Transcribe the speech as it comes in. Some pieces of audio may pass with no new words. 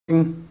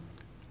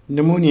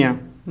Pneumonia.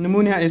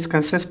 Pneumonia is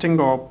consisting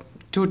of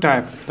two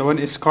types. The one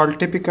is called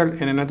typical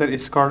and another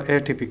is called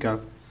atypical.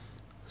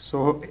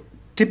 So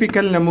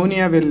typical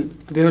pneumonia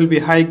there will be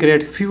high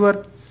grade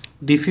fever,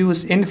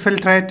 diffuse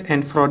infiltrate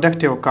and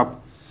productive cough.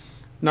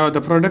 Now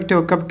the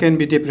productive cough can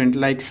be different,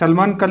 like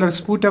salmon color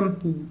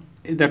sputum,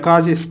 the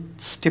cause is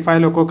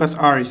Staphylococcus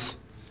aureus.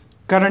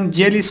 Current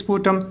jelly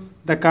sputum,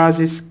 the cause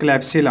is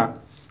Klebsiella.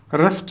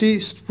 Rusty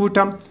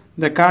sputum,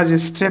 the cause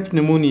is strep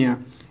pneumonia.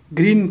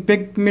 Green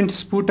pigment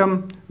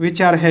sputum,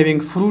 which are having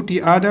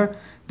fruity odor,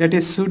 that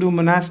is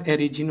Pseudomonas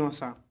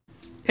aeruginosa.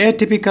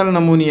 Atypical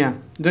pneumonia,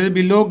 there will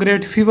be low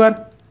grade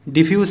fever,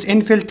 diffuse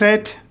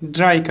infiltrate,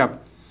 dry cough.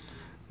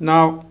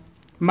 Now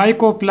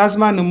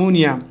Mycoplasma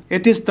pneumonia,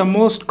 it is the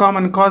most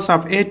common cause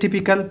of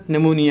atypical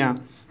pneumonia.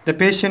 The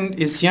patient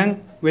is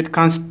young with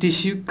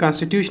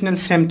constitutional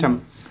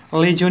symptom.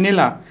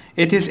 Legionella,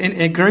 it is an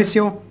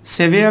aggressive,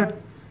 severe,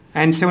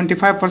 and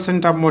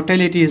 75% of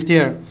mortality is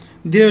there.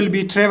 There will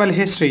be travel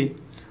history.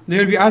 There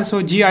will be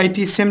also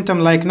GIT symptom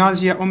like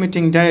nausea,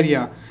 vomiting,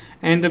 diarrhea,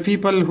 and the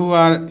people who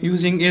are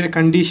using air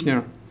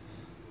conditioner.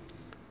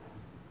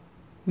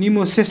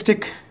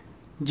 Pneumocystic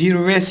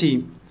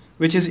cerevisiae,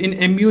 which is in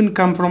immune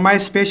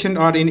compromised patient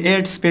or in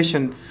AIDS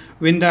patient,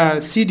 when the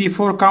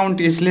CD4 count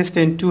is less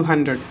than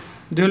 200.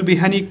 There will be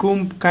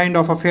honeycomb kind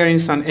of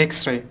appearance on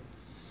X-ray.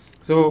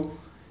 So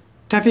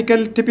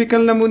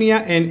typical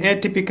pneumonia and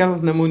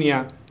atypical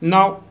pneumonia.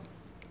 Now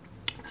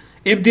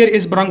if there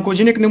is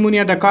bronchogenic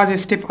pneumonia, the cause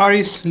is Staph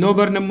aureus.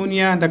 Lobar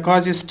pneumonia, the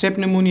cause is strep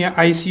pneumonia.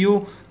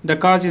 ICU, the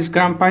cause is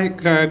gram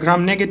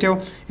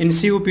negative. In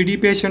COPD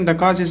patient, the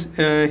cause is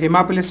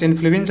Haemophilus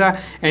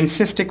influenza. And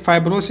cystic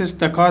fibrosis,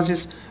 the cause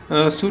is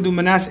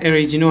Pseudomonas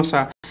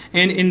aeruginosa.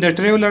 And in the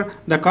traveler,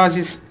 the cause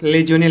is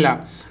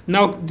Legionella.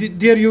 Now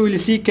there you will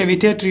see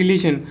cavitary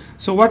lesion.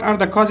 So what are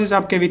the causes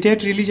of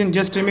cavitary lesion?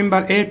 Just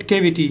remember 8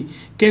 cavity.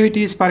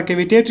 Cavity is for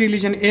cavitary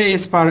lesion. A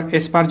is for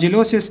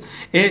aspergillosis,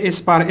 A is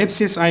for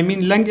abscess, I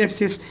mean lung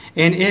abscess,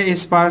 and A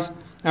is for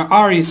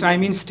aureus, I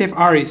mean Staph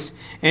aureus,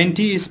 and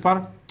T is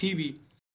for TB.